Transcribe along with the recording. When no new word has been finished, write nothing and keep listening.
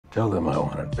Tell them I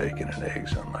wanted bacon and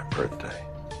eggs on my birthday,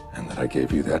 and that I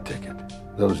gave you that ticket.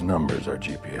 Those numbers are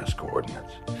GPS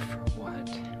coordinates. For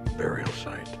what? Burial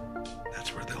site.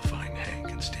 That's where they'll find Hank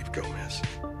and Steve Gomez.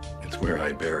 It's where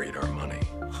I buried our money.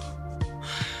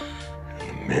 And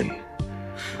the men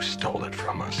who stole it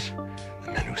from us,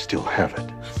 the men who still have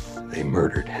it, they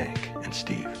murdered Hank and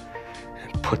Steve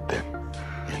and put them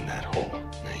in that hole.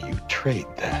 Now you trade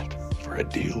that for a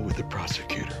deal with the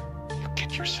prosecutor. You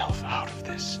get yourself out of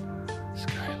this.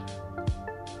 Skyler,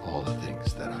 all the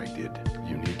things that I did,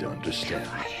 you need to understand.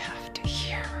 I have to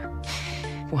hear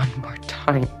one more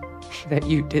time that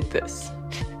you did this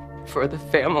for the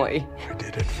family. You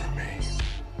did it for me.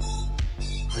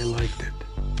 I liked it.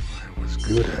 I was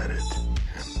good at it.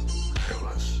 And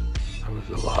I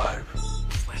was alive.